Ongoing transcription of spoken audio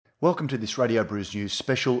Welcome to this Radio Brews News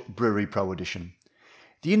special Brewery Pro edition.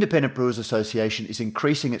 The Independent Brewers Association is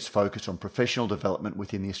increasing its focus on professional development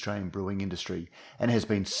within the Australian brewing industry and has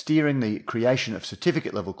been steering the creation of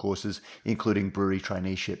certificate-level courses, including brewery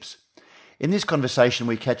traineeships. In this conversation,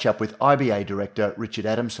 we catch up with IBA Director Richard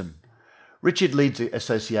Adamason. Richard leads the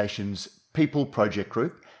association's People Project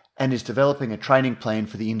Group and is developing a training plan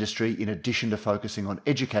for the industry in addition to focusing on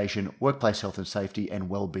education, workplace health and safety and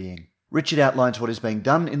wellbeing. Richard outlines what is being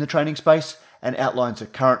done in the training space and outlines the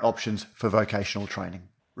current options for vocational training.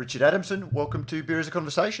 Richard Adamson, welcome to Beer as a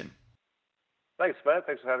Conversation. Thanks, Matt.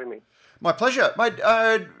 Thanks for having me. My pleasure. Mate,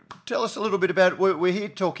 tell us a little bit about, we're here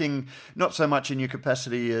talking not so much in your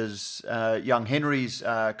capacity as Young Henry's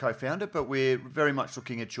co-founder, but we're very much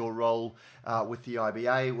looking at your role with the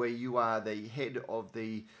IBA, where you are the head of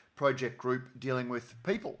the project group dealing with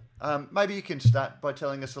people. Maybe you can start by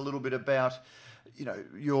telling us a little bit about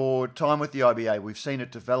your time with the IBA. We've seen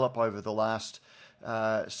it develop over the last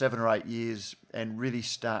 7 or 8 years and really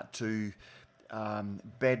start to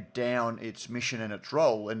bed down its mission and its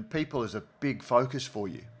role, and people is a big focus for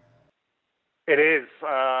you. It is.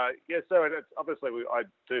 So it's, obviously I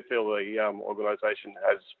do feel the organisation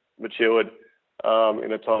has matured in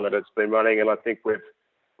the time that it's been running, and I think we've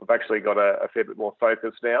actually got a fair bit more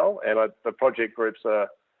focus now, and the project groups are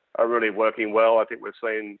really working well. I think we've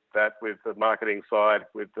seen that with the marketing side,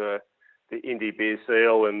 with the Indie Beer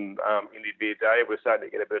Seal and Indie Beer Day. We're starting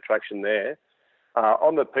to get a bit of traction there.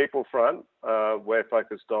 On the people front, we're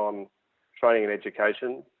focused on training and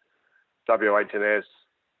education, WH&S,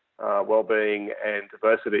 wellbeing and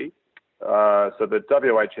diversity. So the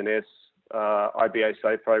WH&S IBA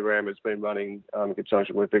Safe program has been running in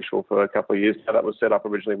conjunction with Victual for a couple of years. So that was set up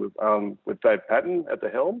originally with Dave Patton at the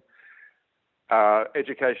helm.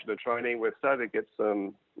 Education and training, we're starting to get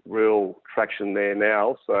some real traction there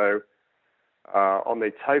now. So on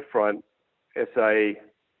the TAFE front, SA,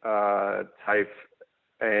 TAFE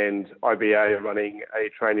and IBA are running a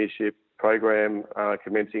traineeship program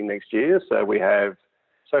commencing next year. So we have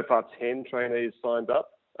so far 10 trainees signed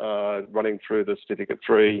up, running through the Certificate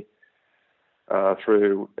 3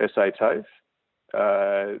 through SA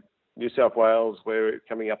TAFE. New South Wales, we're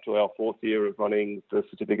coming up to our 4th year of running the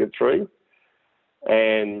Certificate 3.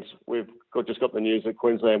 And we've just got the news that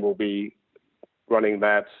Queensland will be running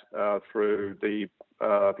that through the,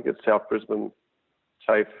 I think it's South Brisbane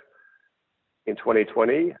TAFE in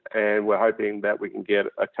 2020. And we're hoping that we can get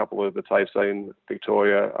a couple of the TAFEs in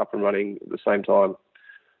Victoria up and running at the same time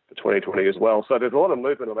for 2020 as well. So there's a lot of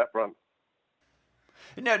movement on that front.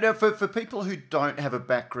 Now for people who don't have a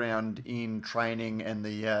background in training and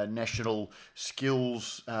the national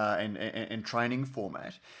skills and training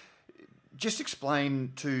format, just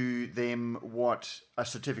explain to them what a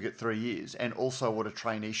Certificate 3 is and also what a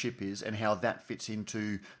traineeship is and how that fits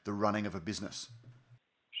into the running of a business.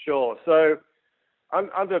 Sure. So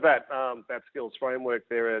under that skills framework,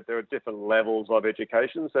 there are different levels of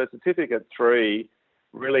education. So Certificate 3,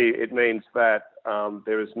 really it means that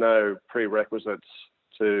there is no prerequisites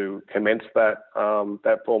to commence that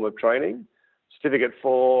form of training. Certificate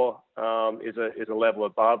 4 is a level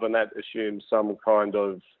above, and that assumes some kind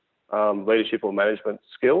of leadership or management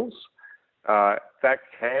skills. That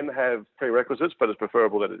can have prerequisites, but it's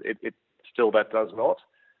preferable that it still that does not.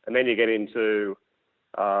 And then you get into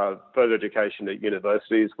further education at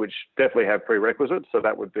universities, which definitely have prerequisites. So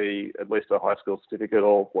that would be at least a high school certificate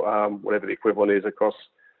or whatever the equivalent is across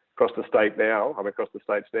the state now. Across the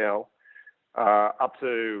states now, up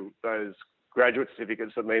to those graduate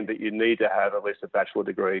certificates that mean that you need to have at least a bachelor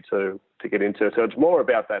degree to get into. So it's more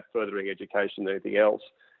about that furthering education than anything else.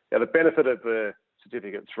 Now, the benefit of the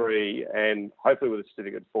Certificate 3 and hopefully with the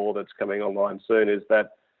Certificate 4 that's coming online soon is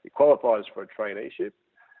that it qualifies for a traineeship.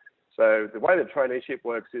 So the way the traineeship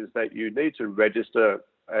works is that you need to register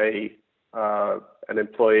an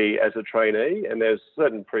employee as a trainee, and there's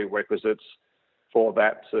certain prerequisites for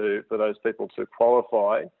those people to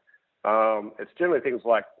qualify. It's generally things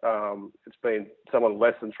like it's been someone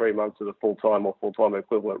less than 3 months as a full-time or full-time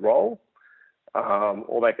equivalent role.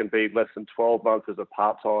 Or they can be less than 12 months as a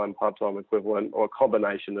part-time equivalent, or a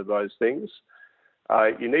combination of those things.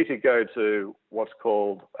 You need to go to what's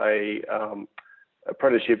called a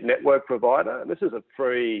apprenticeship network provider, and this is a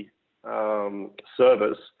free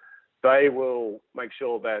service. They will make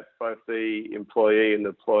sure that both the employee and the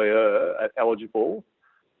employer are eligible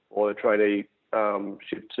for the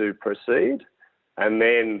traineeship to proceed. And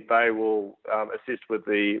then they will assist with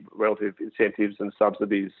the relative incentives and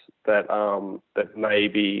subsidies that may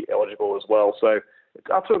be eligible as well. So it's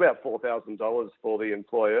up to about $4,000 for the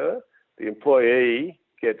employer. The employee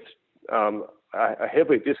gets a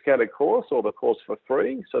heavily discounted course or the course for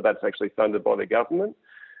free. So that's actually funded by the government.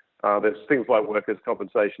 There's things like workers'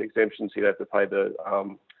 compensation exemptions. You'd have to pay the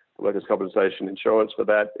workers' compensation insurance for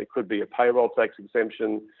that. It could be a payroll tax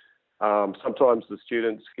exemption. Sometimes the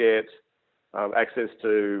students get access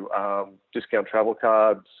to discount travel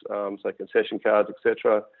cards, so concession cards,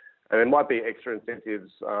 etc. And there might be extra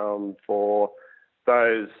incentives for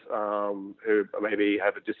those who maybe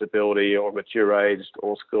have a disability or mature-aged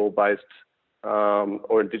or school-based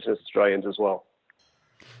or Indigenous Australians as well.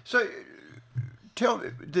 So tell me,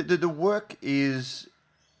 the work is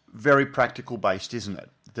very practical based, isn't it?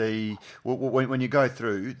 When you go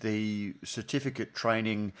through, the certificate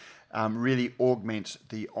training really augments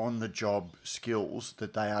the on-the-job skills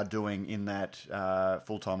that they are doing in that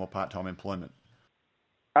full-time or part-time employment.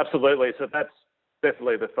 Absolutely. So that's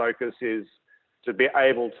definitely the focus, is to be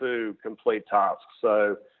able to complete tasks.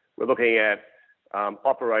 So we're looking at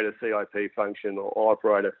operator CIP function or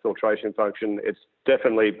operator filtration function. It's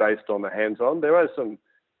definitely based on the hands-on. There are some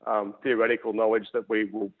theoretical knowledge that we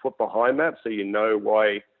will put behind that, so you know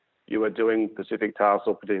why you are doing specific tasks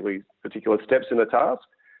or particular steps in the task.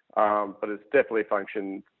 But it's definitely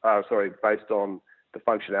based on the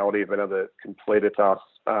functionality of another completed task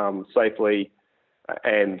safely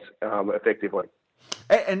and effectively.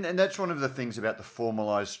 And that's one of the things about the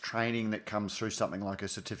formalised training that comes through something like a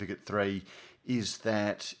Certificate 3, is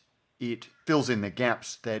that it fills in the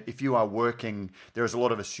gaps that if you are working, there is a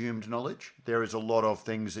lot of assumed knowledge. There is a lot of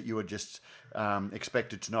things that you are just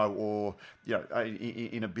expected to know, or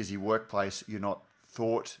in a busy workplace, you're not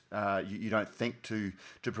thought, you don't think to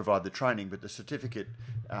provide the training, but the certificate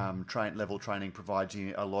level training provides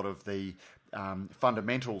you a lot of the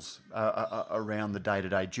fundamentals around the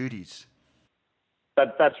day-to-day duties.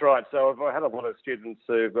 That's right. So I had a lot of students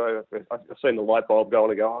who've I've seen the light bulb go on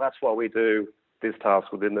and go, that's why we do this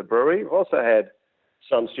task within the brewery. I've also had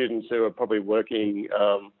some students who are probably working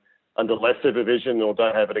under less supervision or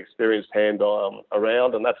don't have an experienced hand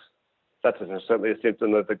around, and that's certainly a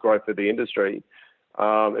symptom of the growth of the industry,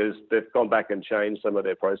 is they've gone back and changed some of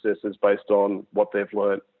their processes based on what they've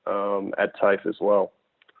learnt at TAFE as well.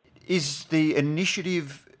 Is the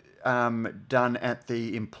initiative done at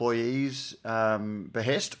the employee's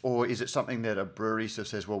behest, or is it something that a brewery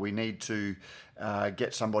says, well, we need to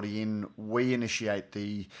get somebody in, we initiate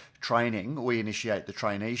the training, we initiate the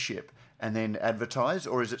traineeship, and then advertise,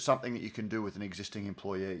 or is it something that you can do with an existing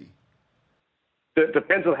employee? It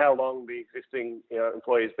depends on how long the existing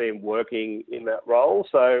employee has been working in that role.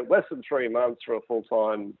 So less than 3 months for a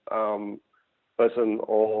full-time person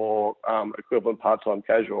or equivalent part-time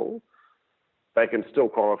casual, they can still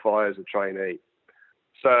qualify as a trainee.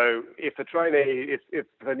 So if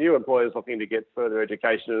a new employer is looking to get further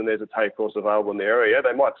education and there's a TAFE course available in the area,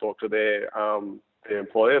 they might talk to their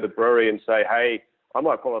employer, the brewery, and say, hey, I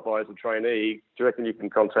might qualify as a trainee. Do you reckon you can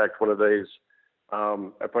contact one of these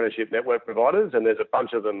apprenticeship network providers? And there's a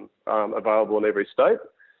bunch of them available in every state.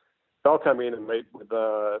 They'll come in and meet with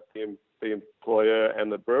the employer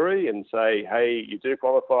and the brewery and say, hey, you do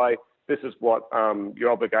qualify. This is what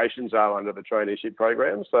your obligations are under the traineeship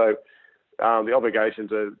program. So the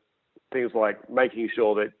obligations are things like making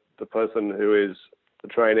sure that the person who is the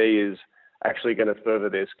trainee is actually going to further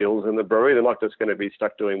their skills in the brewery. They're not just going to be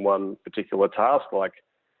stuck doing one particular task like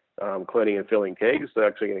cleaning and filling kegs. They're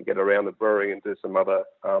actually going to get around the brewery and do some other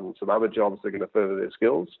jobs that are going to further their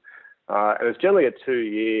skills. And it's generally a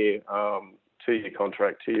two-year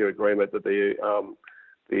contract, 2-year agreement that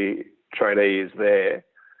the trainee is there.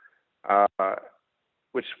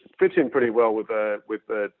 Which fits in pretty well with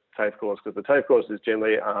the TAFE course, because the TAFE course is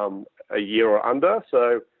generally a year or under.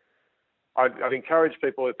 So I'd encourage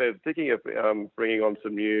people, if they're thinking of bringing on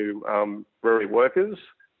some new brewery workers,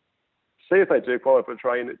 see if they do qualify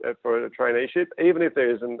for a traineeship. Even if there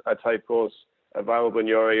isn't a TAFE course available in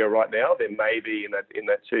your area right now, there may be in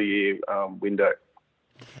that 2-year window.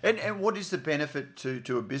 And what is the benefit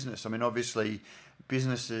to a business? I mean, obviously,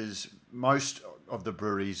 businesses, most of the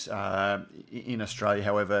breweries in Australia,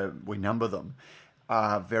 however we number them,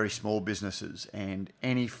 are very small businesses, and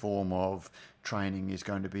any form of training is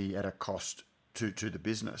going to be at a cost to the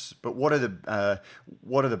business. But what are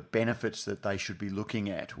the benefits that they should be looking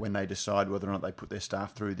at when they decide whether or not they put their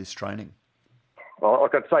staff through this training? Well, I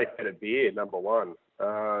could say better beer, number one.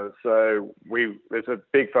 So there's a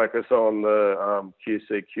big focus on the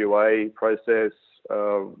QC/QA process.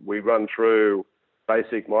 We run through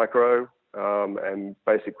basic micro and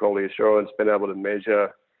basic quality assurance, being able to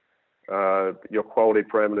measure your quality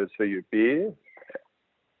parameters for your beer.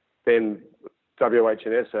 Then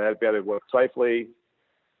WH&S, so how to be able to work safely.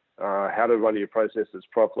 how to run your processes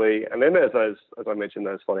properly. And then there's those, as I mentioned,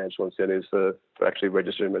 those financial incentives for actually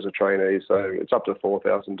registering as a trainee. So it's up to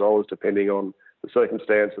 $4,000 depending on the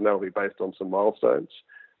circumstance, and that'll be based on some milestones.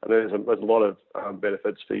 And there's a lot of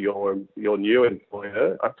benefits for your new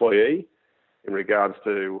employee in regards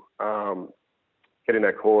to getting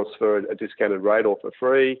that course for a discounted rate or for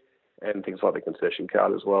free, and things like the concession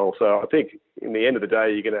card as well. So I think in the end of the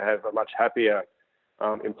day, you're going to have a much happier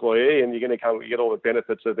employee, and you're going to get all the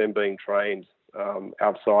benefits of them being trained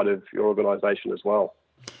outside of your organisation as well.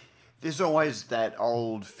 There's always that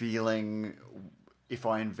old feeling, if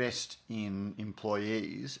I invest in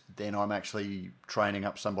employees, then I'm actually training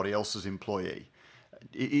up somebody else's employee.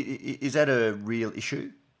 Is that a real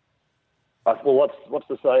issue? Well, what's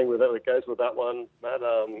the saying with that goes with that one, Matt?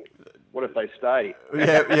 What if they stay?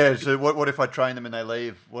 Yeah. So what if I train them and they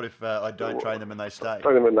leave? What if I don't train them and they stay?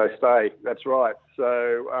 Train them and they stay. That's right.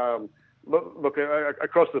 So look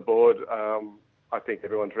across the board, I think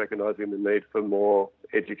everyone's recognising the need for more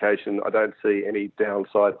education. I don't see any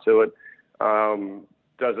downside to it.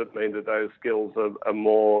 Does it mean that those skills are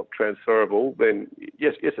more transferable? Then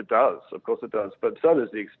yes, it does. Of course it does. But so does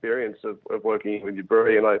the experience of working with your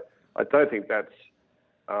brewery. And I don't think that's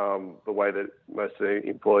the way that most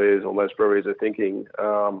employers or most breweries are thinking.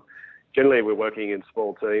 Generally, we're working in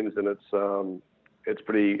small teams, and it's a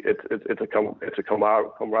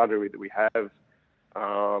camaraderie that we have,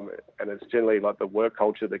 and it's generally like the work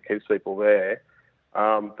culture that keeps people there.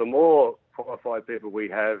 The more qualified people we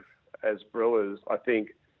have as brewers, I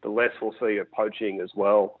think the less we'll see of poaching as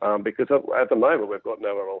well, because at the moment we've got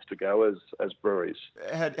nowhere else to go as breweries.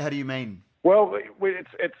 How do you mean? Well,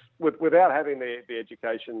 it's without having the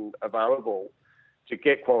education available to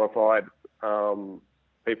get qualified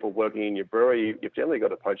people working in your brewery, you've generally got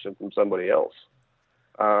to poach them from somebody else.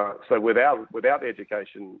 So without the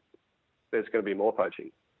education, there's going to be more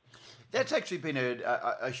poaching. That's actually been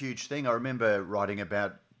a huge thing. I remember writing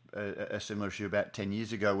about a similar issue about 10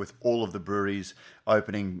 years ago with all of the breweries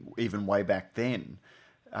opening even way back then.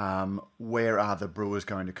 Where are the brewers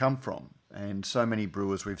going to come from? And so many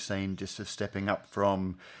brewers we've seen just stepping up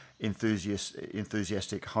from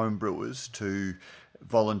enthusiastic home brewers to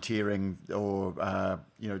volunteering or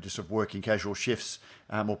just sort of working casual shifts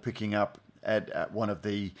or picking up at one of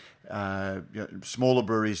the smaller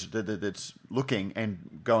breweries that's looking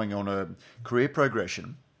and going on a career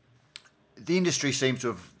progression. The industry seems to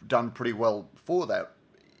have done pretty well for that.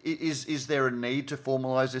 Is there a need to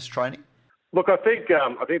formalise this training? Look, I think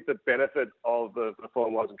the benefit of the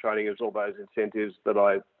formalising training is all those incentives that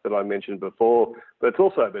I mentioned before, but it's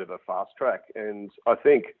also a bit of a fast track. And I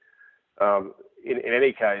think in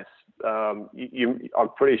any case, I'm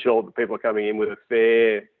pretty sure that people are coming in with a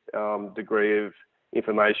fair degree of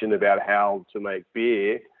information about how to make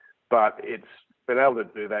beer, but it's been able to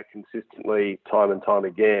do that consistently time and time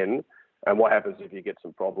again. And what happens if you get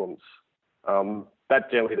some problems?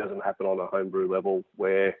 That generally doesn't happen on a homebrew level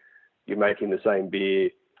where you're making the same beer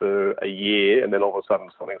for a year and then all of a sudden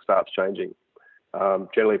something starts changing.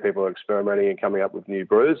 Generally, people are experimenting and coming up with new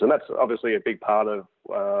brews, and that's obviously a big part of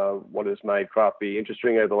what has made craft beer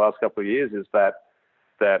interesting over the last couple of years is that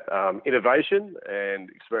innovation and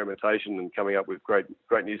experimentation and coming up with great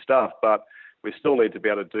new stuff. But we still need to be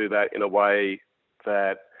able to do that in a way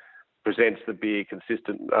that presents the beer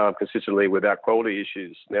consistently without quality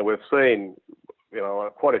issues. Now we've seen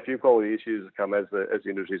quite a few quality issues come as the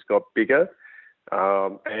industry's got bigger,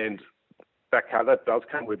 and that does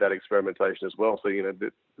come with that experimentation as well. So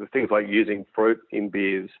the things like using fruit in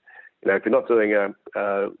beers, if you're not doing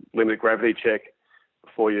a limited gravity check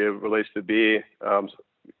before you release the beer,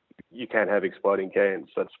 you can have exploding cans.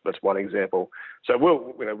 That's one example. So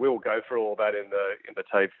we'll go through all that in the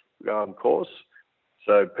TAFE course.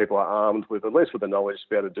 So people are armed with at least with the knowledge to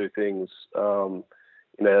be able to do things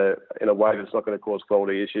in a way that's not going to cause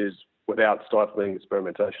quality issues without stifling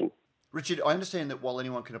experimentation. Richard, I understand that while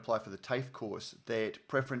anyone can apply for the TAFE course, that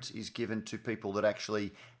preference is given to people that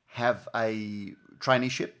actually have a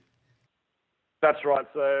traineeship? That's right.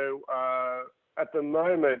 So at the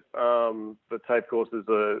moment, the TAFE courses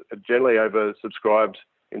are generally oversubscribed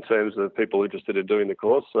in terms of people interested in doing the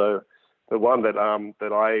course. So the one that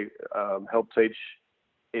I helped teach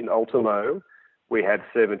in Ultimo, we had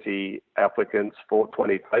 70 applicants for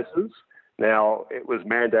 20 places. Now, it was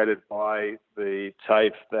mandated by the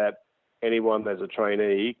TAFE that anyone that's a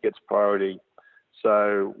trainee gets priority.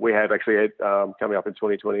 So we have actually had, coming up in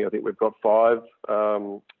 2020, I think we've got 5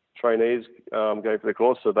 trainees going for the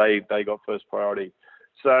course, so they got first priority.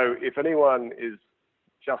 So if anyone is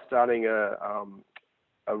just starting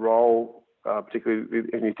a role, particularly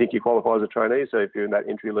if you think you qualify as a trainee, so if you're in that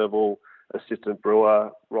entry level assistant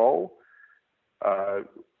brewer role.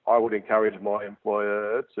 I would encourage my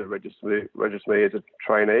employer to register me as a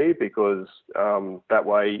trainee because that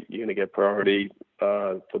way you're going to get priority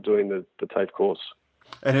for doing the TAFE course.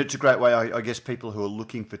 And it's a great way, I guess, people who are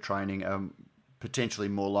looking for training are potentially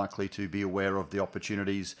more likely to be aware of the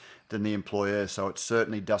opportunities than the employer. So it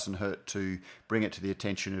certainly doesn't hurt to bring it to the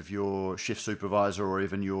attention of your shift supervisor or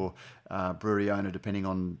even your brewery owner, depending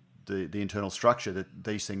on the internal structure, that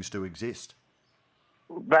these things do exist.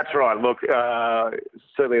 That's right. Look,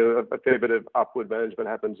 certainly a fair bit of upward management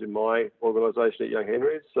happens in my organisation at Young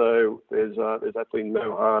Henry's. So there's absolutely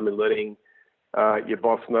no harm in letting your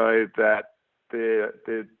boss know that there's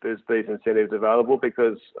these incentives available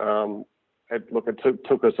because it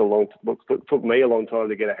took me a long time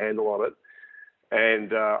to get a handle on it,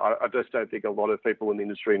 and I just don't think a lot of people in the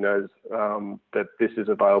industry knows that this is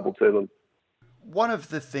available to them. One of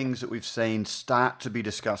the things that we've seen start to be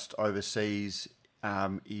discussed overseas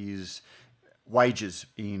is wages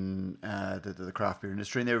in the craft beer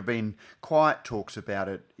industry, and there have been quiet talks about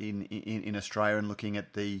it in Australia and looking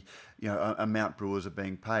at the amount brewers are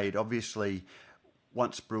being paid. Obviously,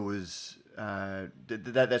 once brewers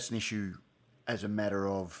that's an issue as a matter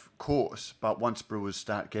of course, but once brewers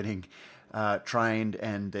start getting trained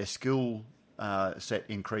and their skill set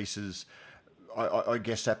increases, I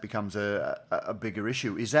guess that becomes a bigger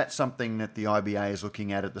issue. Is that something that the IBA is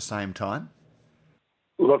looking at the same time?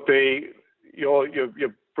 Look, your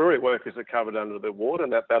brewery workers are covered under the award,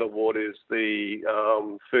 and that award is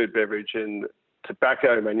the Food, Beverage and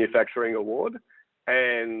Tobacco Manufacturing Award.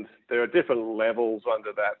 And there are different levels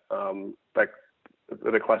under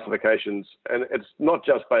the classifications. And it's not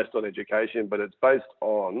just based on education, but it's based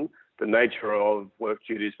on the nature of work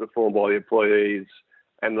duties performed by the employees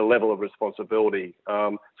and the level of responsibility.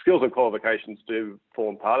 Skills and qualifications do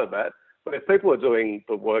form part of that. But if people are doing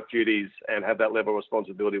the work duties and have that level of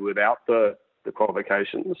responsibility without the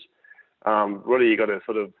qualifications, really you got to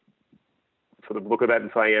sort of look at that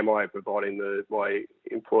and say, am I providing my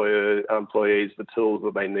employees the tools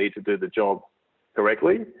that they need to do the job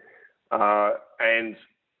correctly? And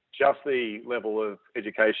just the level of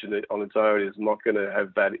education on its own is not going to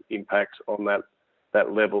have that impact on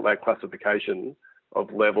that level, that classification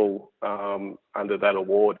of level under that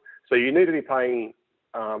award. So you need to be paying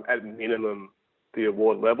at minimum the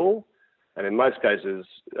award level, and in most cases,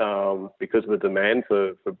 because of the demand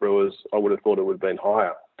for brewers, I would have thought it would have been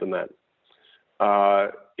higher than that.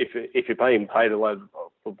 If you're paying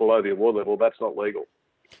below the award level, that's not legal.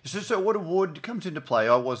 So what award comes into play?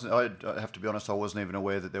 I have to be honest, I wasn't even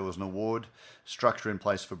aware that there was an award structure in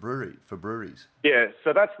place for breweries. Yeah,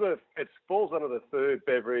 so it falls under the Food,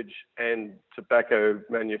 Beverage and Tobacco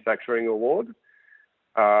Manufacturing Award,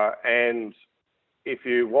 and if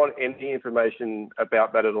you want any information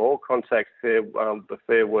about that at all, contact the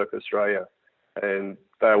Fair Work Australia, and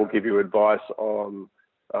they will give you advice on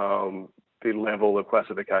the level of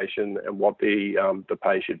classification and what the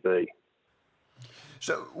pay should be.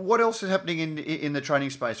 So what else is happening in the training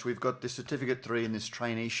space? We've got the Certificate 3 and this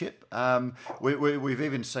traineeship. We've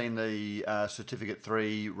even seen the Certificate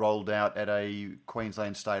 3 rolled out at a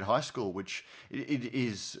Queensland State high school, which it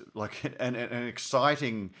is like an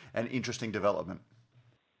exciting and interesting development.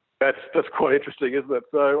 That's quite interesting, isn't it?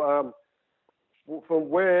 So from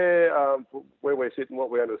where we're sitting, what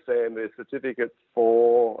we understand, there's Certificate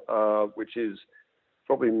 4, which is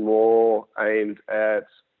probably more aimed at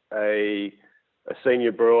a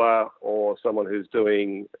senior brewer or someone who's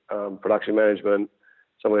doing production management,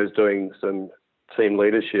 someone who's doing some team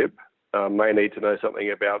leadership, may need to know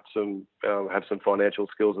something about have some financial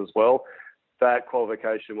skills as well. That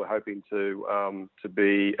qualification we're hoping to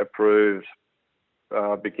be approved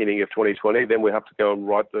beginning of 2020. Then we have to go and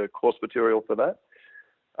write the course material for that.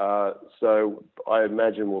 So I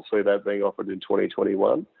imagine we'll see that being offered in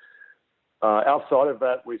 2021. Outside of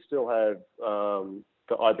that, we still have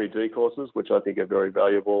the IBD courses, which I think are very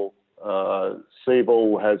valuable.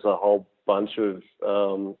 Siebel has a whole bunch of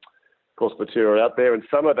course material out there, and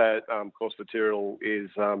some of that course material is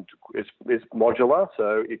modular.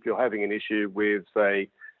 So if you're having an issue with, say,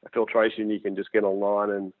 a filtration, you can just get online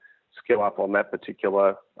and skill up on that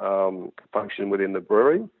particular function within the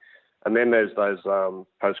brewery. And then there's those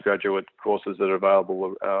postgraduate courses that are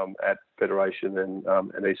available at Federation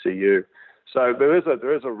and ECU. So there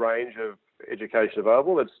is a range of education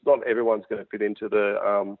available. It's not everyone's going to fit into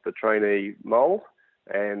the trainee mould,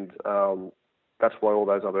 and that's why all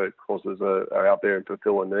those other courses are out there and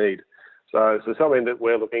fulfil a need. So something that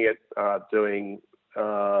we're looking at doing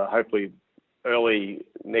hopefully early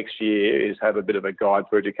next year is have a bit of a guide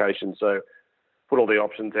for education. So put all the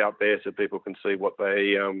options out there so people can see what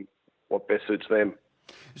they what best suits them.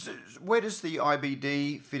 So where does the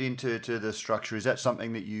IBD fit into the structure? Is that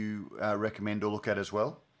something that you recommend or look at as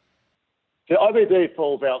well? The IBD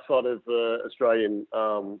falls outside of the Australian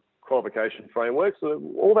qualification framework. So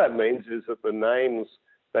all that means is that the names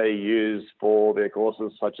they use for their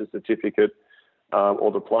courses, such as certificate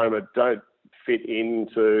or diploma, don't fit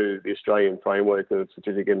into the Australian framework of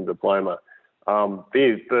certificate and diploma.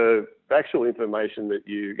 The actual information that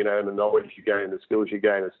and the knowledge you gain, the skills you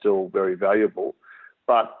gain are still very valuable,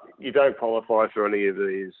 but you don't qualify for any of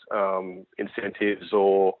these incentives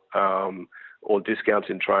or discounts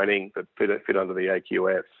in training that fit under the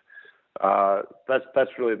AQF.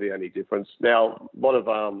 That's really the only difference. Now, a lot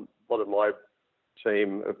of my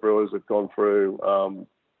team of brewers have gone through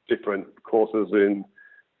different courses in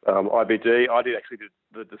IBD. I did actually do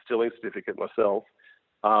the distilling certificate myself,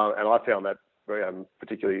 and I found that very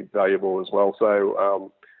particularly valuable as well.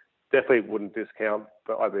 So definitely wouldn't discount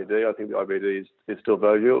the IBD. I think the IBD is still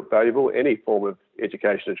valuable. Any form of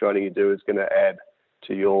education and training you do is going to add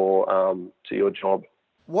to your job.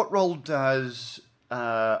 What role does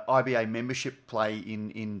IBA membership play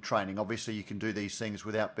in training? Obviously, you can do these things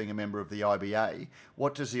without being a member of the IBA.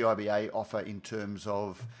 What does the IBA offer in terms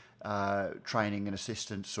of training and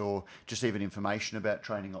assistance, or just even information about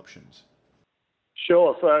training options?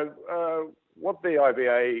 Sure. So what the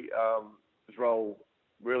IBA's role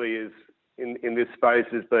really is in this space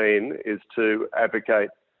is to advocate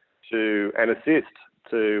and assist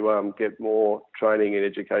to get more training and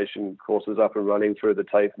education courses up and running through the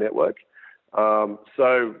TAFE network.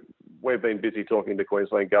 So we've been busy talking to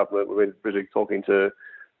Queensland Government. We've been busy talking to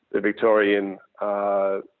the Victorian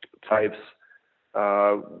TAFEs.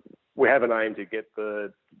 We have an aim to get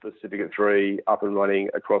the Certificate 3 up and running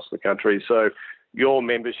across the country. So your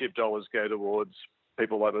membership dollars go towards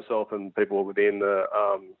people like myself and people within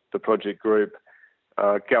the project group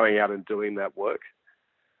going out and doing that work.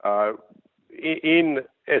 In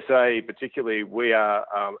SA particularly, we are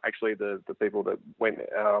actually the people that went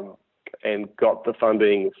and got the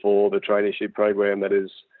funding for the traineeship program that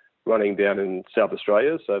is running down in South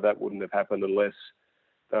Australia. So that wouldn't have happened unless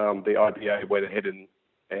the IBA went ahead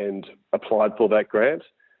and applied for that grant.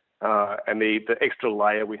 And the extra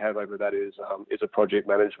layer we have over that is a project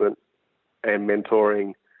management and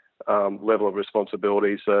mentoring level of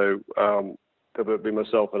responsibility. So there will be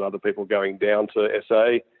myself and other people going down to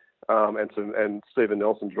SA, and Stephen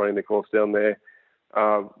Nelson's running the course down there.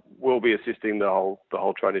 We'll be assisting the whole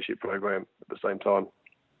traineeship program at the same time.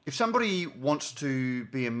 If somebody wants to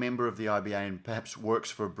be a member of the IBA and perhaps works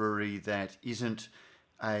for a brewery that isn't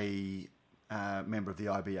a member of the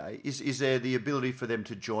IBA, is there the ability for them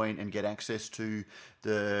to join and get access to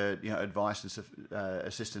the advice and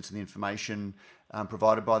assistance and the information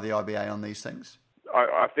provided by the IBA on these things?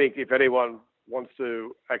 I think if anyone wants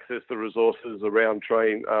to access the resources around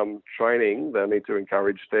training, they need to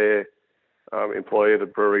encourage their employer, the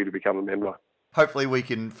brewery, to become a member. Hopefully we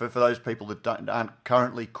can, for those people that aren't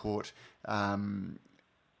currently caught,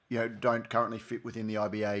 don't currently fit within the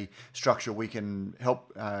IBA structure, we can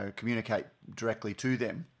help communicate directly to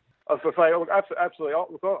them. I was going to say, look, absolutely,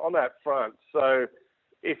 on that front. So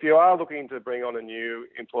if you are looking to bring on a new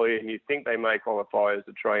employee and you think they may qualify as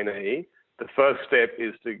a trainee, the first step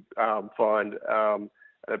is to find an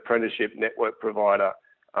apprenticeship network provider.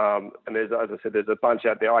 And there's, as I said, there's a bunch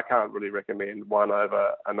out there. I can't really recommend one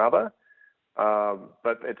over another,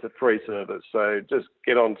 but it's a free service. So just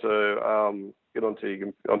get onto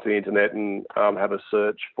the internet and have a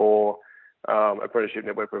search for apprenticeship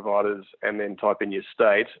network providers, and then type in your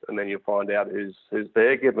state, and then you'll find out who's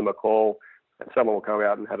there. Give them a call, and someone will come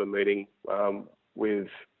out and have a meeting with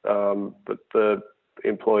the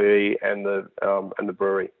employee and the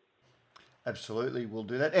brewery. Absolutely, we'll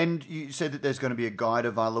do that. And you said that there's going to be a guide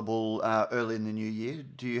available early in the new year.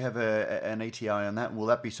 Do you have an ETA on that? Will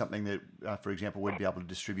that be something that, for example, we'd be able to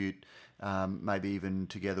distribute, maybe even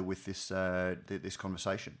together with this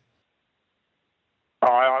conversation?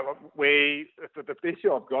 The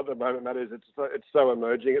issue I've got at the moment, Matt, is it's so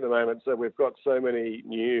emerging at the moment. So we've got so many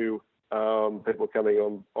new people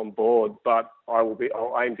coming on board, but I'll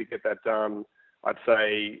aim to get that done, I'd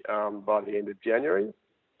say, by the end of January.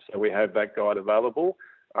 So we have that guide available.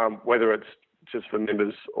 Whether it's just for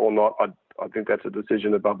members or not, I think that's a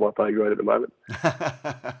decision above my pay grade at the moment.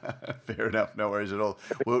 Fair enough. No worries at all.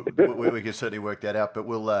 We can certainly work that out, but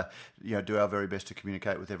we'll do our very best to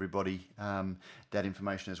communicate with everybody that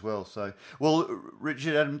information as well. So, well,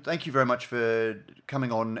 Richard, Adam, thank you very much for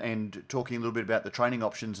coming on and talking a little bit about the training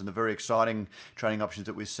options and the very exciting training options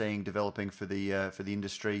that we're seeing developing for the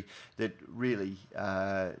industry that really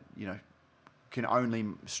can only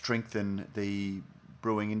strengthen the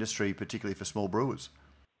brewing industry, particularly for small brewers.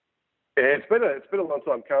 Yeah, it's been a long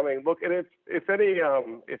time coming. Look, and if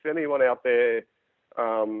anyone out there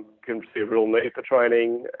can see a real need for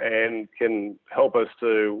training and can help us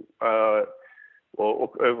to, or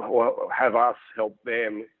have us help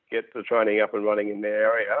them get the training up and running in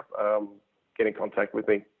their area, get in contact with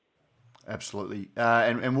me. Absolutely,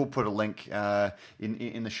 and we'll put a link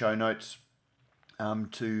in the show notes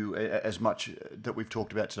to as much that we've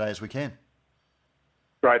talked about today as we can.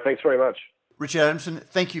 Great, thanks very much. Richard Adamson,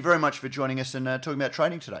 thank you very much for joining us and talking about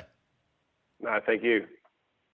training today. No, thank you.